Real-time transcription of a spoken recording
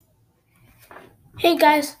Hey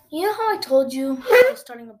guys, you know how I told you I was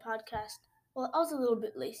starting a podcast? Well, I was a little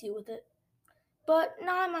bit lazy with it, but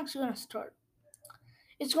now I'm actually going to start.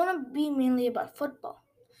 It's going to be mainly about football,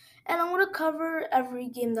 and I'm going to cover every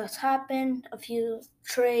game that's happened, a few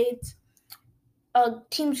trades,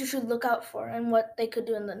 teams you should look out for, and what they could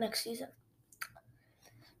do in the next season.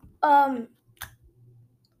 Um,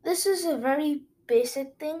 this is a very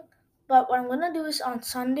basic thing, but what I'm going to do is on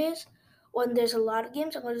Sundays, when there's a lot of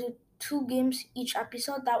games, I'm going to do 2 games each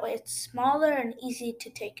episode. That way it's smaller and easy to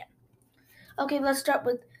take in. Okay, let's start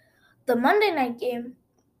with the Monday night game,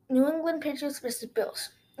 New England Patriots versus Bills.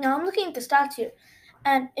 Now I'm looking at the stats here,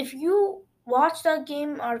 and if you watched that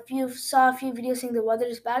game or if you saw a few videos saying the weather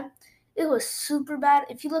is bad, it was super bad.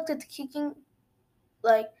 If you looked at the kicking,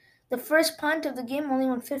 like the first punt of the game only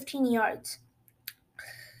went 15 yards.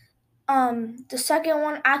 The second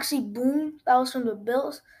one actually boomed. That was from the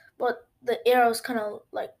Bills, but the air was kind of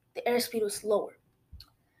like the airspeed was lower.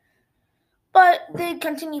 But they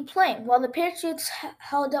continued playing while the Patriots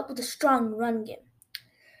held up with a strong run game.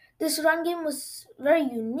 This run game was very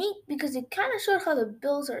unique because it kind of showed how the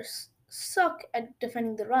Bills suck at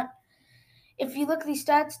defending the run. If you look at these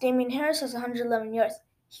stats, Damian Harris has 111 yards.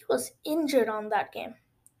 He was injured on that game.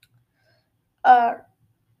 Uh,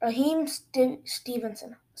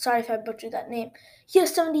 Stevenson, sorry if I butchered that name, he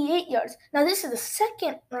has 78 yards. Now this is the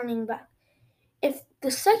second running back. If the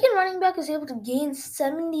second running back is able to gain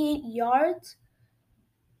 78 yards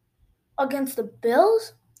against the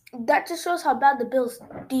Bills, that just shows how bad the Bills'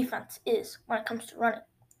 defense is when it comes to running.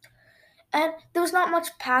 And there was not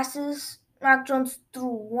much passes. Mac Jones threw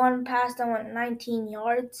one pass that went 19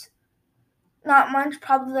 yards. Not much,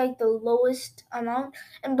 probably like the lowest amount.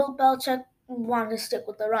 And Bill Belichick wanted to stick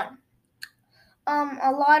with the run. A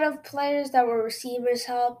lot of players that were receivers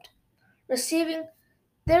helped. Receiving,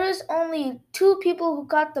 there was only 2 people who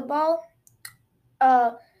caught the ball.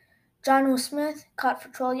 John Smith caught for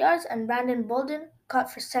 12 yards, and Brandon Bolden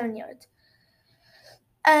caught for 7 yards.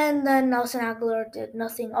 And then Nelson Aguilar did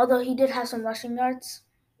nothing, although he did have some rushing yards.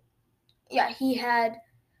 Yeah, he had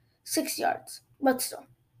 6 yards, but still,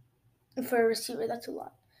 for a receiver, that's a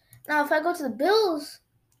lot. Now, if I go to the Bills,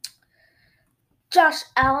 Josh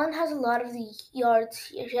Allen has a lot of the yards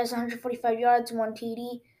here. He has 145 yards, 1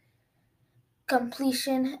 TD,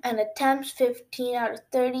 completion and attempts 15 out of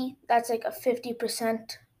 30. That's like a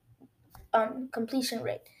 50% completion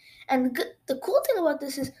rate. And the cool thing about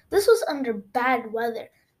this is this was under bad weather.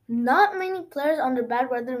 Not many players under bad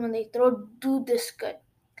weather when they throw do this good.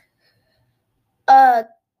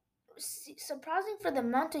 Surprising for the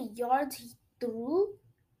amount of yards he threw,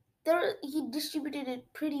 he distributed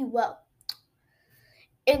it pretty well.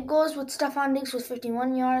 It goes with Stephon Diggs with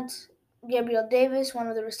 51 yards, Gabriel Davis, one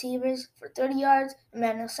of the receivers, for 30 yards,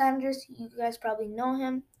 Emmanuel Sanders, you guys probably know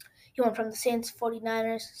him. He went from the Saints,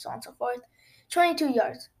 49ers, so on and so forth, 22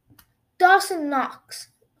 yards. Dawson Knox,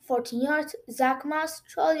 14 yards, Zach Moss,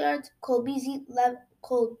 12 yards, Cole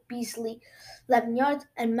Beasley, 11 yards,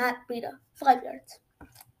 and Matt Breida, 5 yards.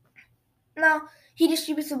 Now, he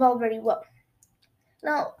distributes the ball very well.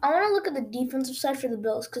 Now, I want to look at the defensive side for the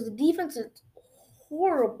Bills because the defense is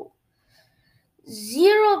horrible.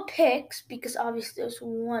 0 picks, because obviously there's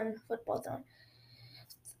 1 football thrown.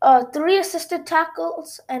 3 assisted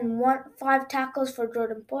tackles and 5 tackles for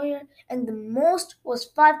Jordan Poyer, and the most was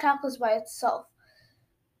 5 tackles by itself.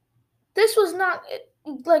 This was not,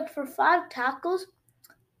 like, for 5 tackles,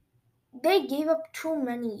 they gave up too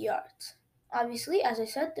many yards. Obviously, as I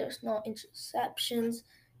said, there's no interceptions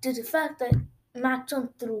due to the fact that Mac Jones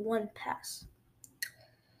threw 1 pass.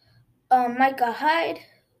 Micah Hyde,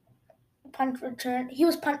 punt return. He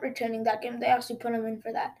was punt returning that game. They actually put him in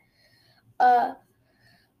for that.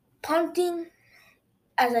 Punting,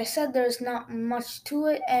 as I said, there's not much to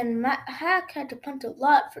it, and Matt Hack had to punt a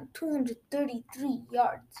lot for 233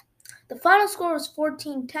 yards. The final score was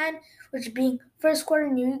 14-10, which being first quarter,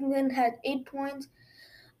 New England had 8 points,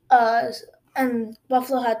 and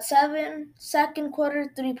Buffalo had 7. Second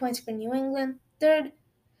quarter, 3 points for New England. Third,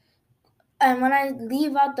 and when I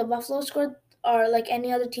leave out the Buffalo score, or like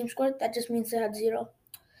any other team scored, that just means they had 0.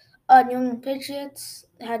 New England Patriots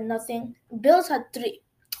had nothing. Bills had 3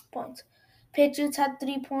 points. Patriots had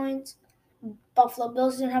 3 points. Buffalo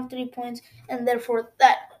Bills didn't have 3 points, and therefore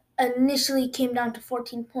that initially came down to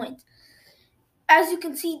 14 points. As you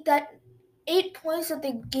can see, that 8 points that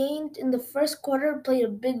they gained in the first quarter played a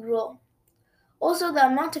big role. Also, the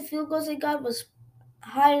amount of field goals they got was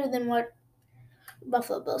higher than what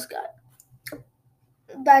Buffalo Bills got.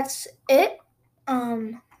 That's it.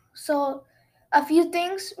 So a few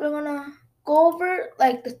things we're gonna go over,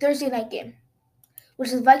 like the Thursday night game,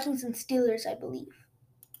 which is Vikings and Steelers, I believe.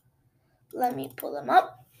 Let me pull them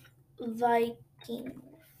up. Vikings.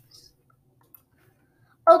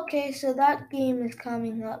 Okay, so that game is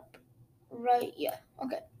coming up, right? Yeah.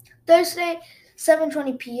 Okay. Thursday,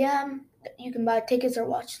 7:20 p.m. You can buy tickets or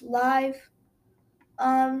watch live.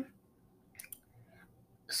 Um,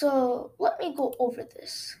 so let me go over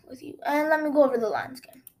this with you, and let me go over the Lions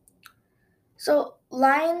game. So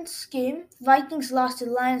Lions game, Vikings lost to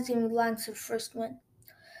the Lions game with Lions their first win.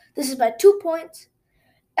 This is by 2 points,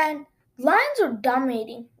 and Lions are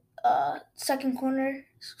dominating. Second quarter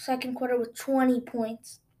with 20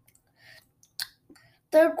 points.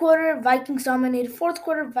 Third quarter, Vikings dominated. Fourth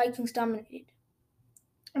quarter, Vikings dominated.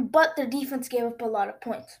 But their defense gave up a lot of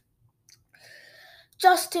points.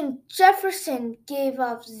 Justin Jefferson gave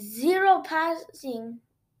up 0 passing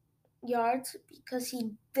yards because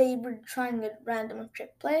they were trying a random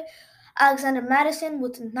trick play. Alexander Madison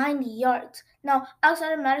with 90 yards. Now,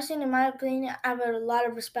 Alexander Madison, in my opinion, I have a lot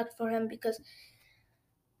of respect for him because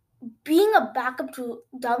being a backup to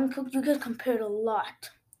Dalvin Cook, you get compared a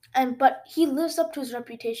lot. But he lives up to his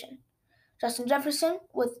reputation. Justin Jefferson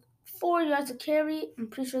with 4 yards of carry. I'm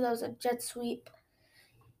pretty sure that was a jet sweep.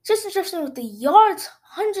 Justin Jefferson with the yards,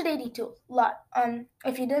 182. A lot.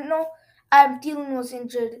 If you didn't know, Adam Thielen was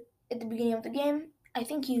injured at the beginning of the game. I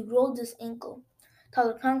think he rolled his ankle.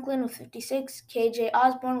 Tyler Conklin with 56, KJ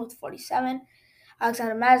Osborne with 47,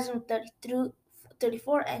 Alexander Madison with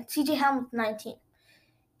 34, and CJ Ham with 19.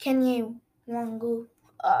 Kenye Wangu,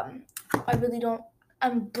 I really don't,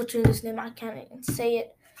 I'm butchering his name, I can't even say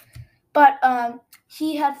it. But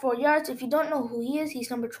he had 4 yards. If you don't know who he is, he's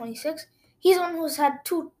number 26. He's the one who's had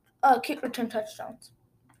two kick return touchdowns.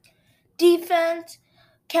 Defense,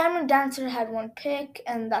 Cameron Dancer had one pick,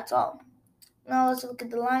 and that's all. Now let's look at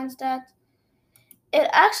the line stats. It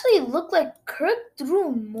actually looked like Kirk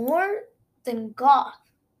threw more than Goff.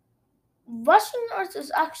 Rushing yards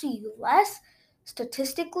is actually less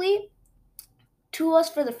statistically to us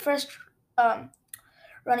for the first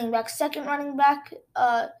running back. Second running back,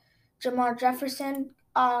 Jamar Jefferson,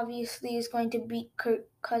 obviously is going to beat Kirk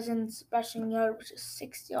Cousins' rushing yard, which is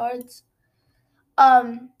 6 yards.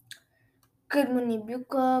 Goodwin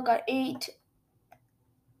Ibuka got 8.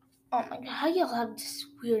 Oh my god, how y'all have these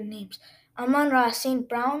weird names? Amon-Ra St.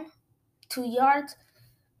 Brown, 2 yards.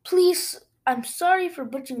 Please, I'm sorry for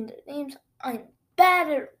butchering their names. I'm bad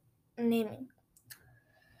at naming.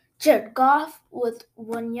 Jared Goff with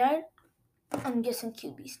 1 yard. I'm guessing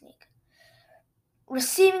QB sneak.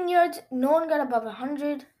 Receiving yards, no one got above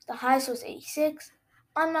 100. The highest was 86.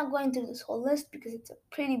 I'm not going through this whole list because it's a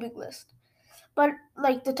pretty big list. But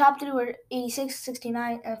like the top three were 86,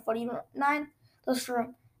 69, and 49. Those were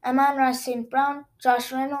Amon-Ra St. Brown,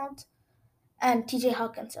 Josh Reynolds, and TJ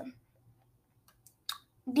Hawkinson.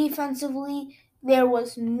 Defensively, there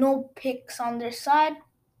was no picks on their side.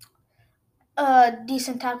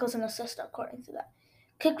 Decent tackles and assists according to that.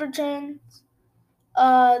 Kick returns,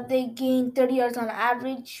 they gained 30 yards on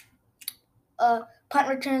average. Punt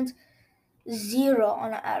returns, 0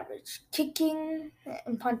 on average. Kicking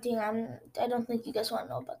and punting, I don't think you guys want to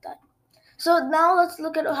know about that. So now let's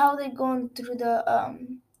look at how they're going through the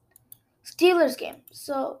Steelers game.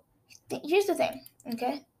 So here's the thing,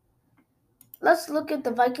 okay? Let's look at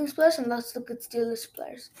the Vikings players and let's look at Steelers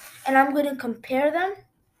players. And I'm going to compare them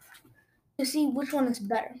to see which one is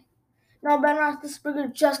better. Now, Ben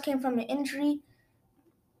Roethlisberger just came from an injury,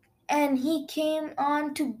 and he came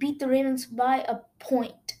on to beat the Ravens by a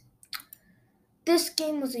point. This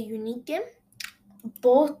game was a unique game.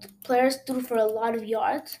 Both players threw for a lot of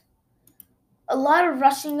yards. A lot of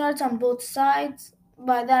rushing yards on both sides.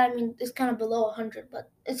 By that I mean it's kind of below 100, but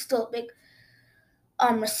it's still big.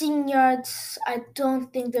 Receiving yards, I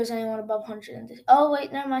don't think there's anyone above 100 in this. Oh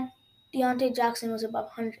wait, never mind. Deontay Jackson was above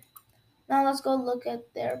 100. Now let's go look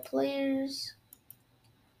at their players.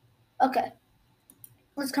 Okay,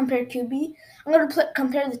 let's compare QB. I'm going to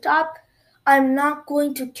compare the top. I'm not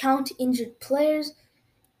going to count injured players.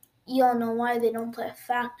 Y'all know why they don't play a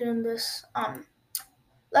factor in this.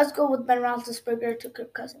 Let's go with Ben Roethlisberger to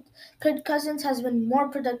Kirk Cousins. Kirk Cousins has been more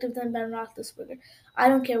productive than Ben Roethlisberger. I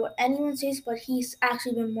don't care what anyone says, but he's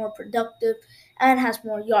actually been more productive and has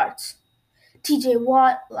more yards. TJ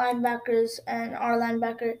Watt, linebackers, and our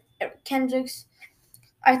linebacker, Eric Kendricks.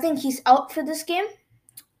 I think he's out for this game.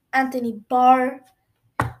 Anthony Barr,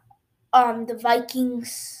 the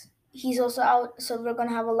Vikings, he's also out, so we're going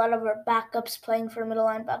to have a lot of our backups playing for middle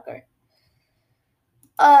linebacker.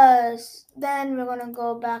 Then we're gonna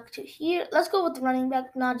go back to here. Let's go with the running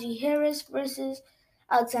back Najee Harris versus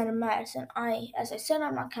Alexander Madison. As I said,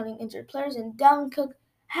 I'm not counting injured players, and Dalvin Cook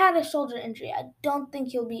had a shoulder injury. I don't think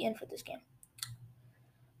he'll be in for this game.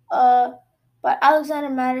 But Alexander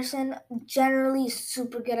Madison generally is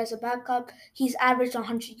super good as a backup. He's averaged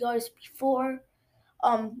 100 yards before.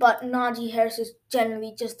 But Najee Harris is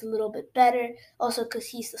generally just a little bit better, also because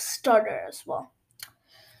he's the starter as well.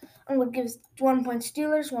 I'm going to give 1 point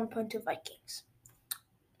Steelers, 1 point to Vikings.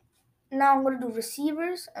 Now I'm going to do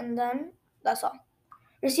receivers, and then that's all.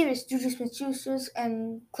 Receivers, Juju Smith-Schuster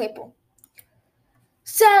and Claypool.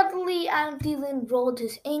 Sadly, Adam Thielen rolled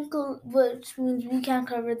his ankle, which means we can't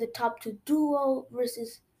cover the top two duo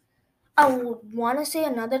versus, I would want to say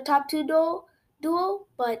another top two duo,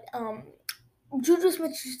 but Juju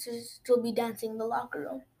Smith-Schuster still be dancing in the locker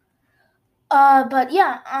room. But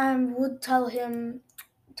yeah, I would tell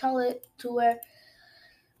it to where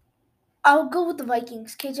I'll go with the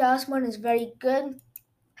Vikings. KJ Osborne is very good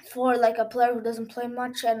for like a player who doesn't play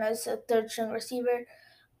much and as a third string receiver.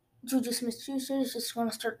 Juju Smith-Schuster is just going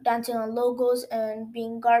to start dancing on logos and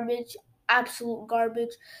being garbage, absolute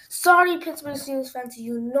garbage. Sorry, Pittsburgh Steelers fans,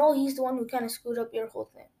 you know he's the one who kind of screwed up your whole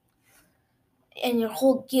thing and your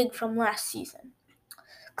whole gig from last season.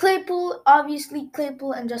 Claypool, obviously,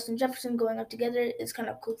 Claypool and Justin Jefferson going up together is kind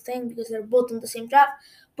of a cool thing because they're both in the same draft.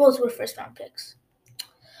 Both were first round picks.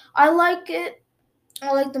 I like it.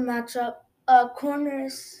 I like the matchup.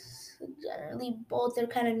 Corners, generally, both are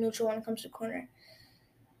kind of neutral when it comes to corner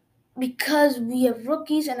because we have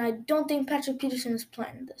rookies, and I don't think Patrick Peterson is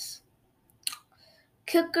playing this.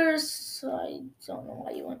 Kickers, I don't know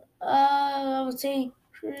why you want. I would say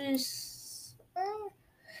Chris.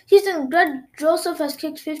 Houston, Greg Joseph has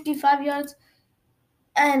kicked 55 yards,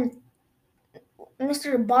 and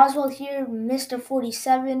Mr. Boswell here missed a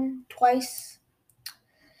 47 twice.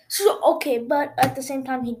 So okay, but at the same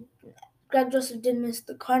time, Greg Joseph did miss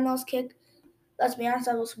the Cardinals kick. Let's be honest,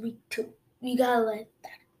 that was week 2. We gotta let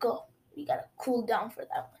that go. We gotta cool down for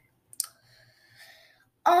that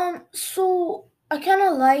one. So I kind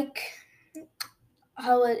of like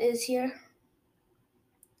how it is here.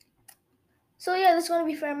 So yeah, this is gonna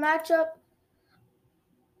be for a matchup,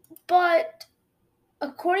 but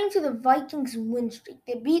according to the Vikings win streak,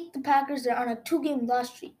 they beat the Packers. They're on a 2-game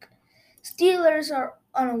loss streak. Steelers are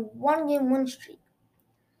on a 1-game win streak.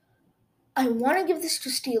 I want to give this to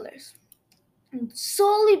Steelers. And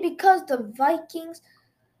solely because the Vikings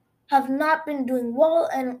have not been doing well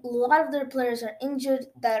and a lot of their players are injured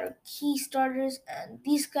that are key starters, and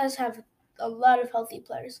these guys have a lot of healthy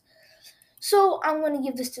players. So I'm going to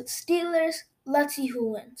give this to the Steelers. Let's see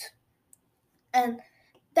who wins. And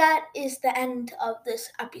that is the end of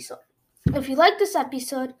this episode. If you like this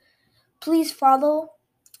episode, please follow.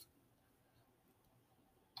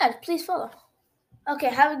 Yeah, please follow. Okay,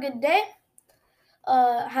 have a good day.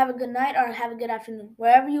 Have a good night or have a good afternoon.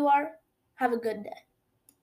 Wherever you are, have a good day.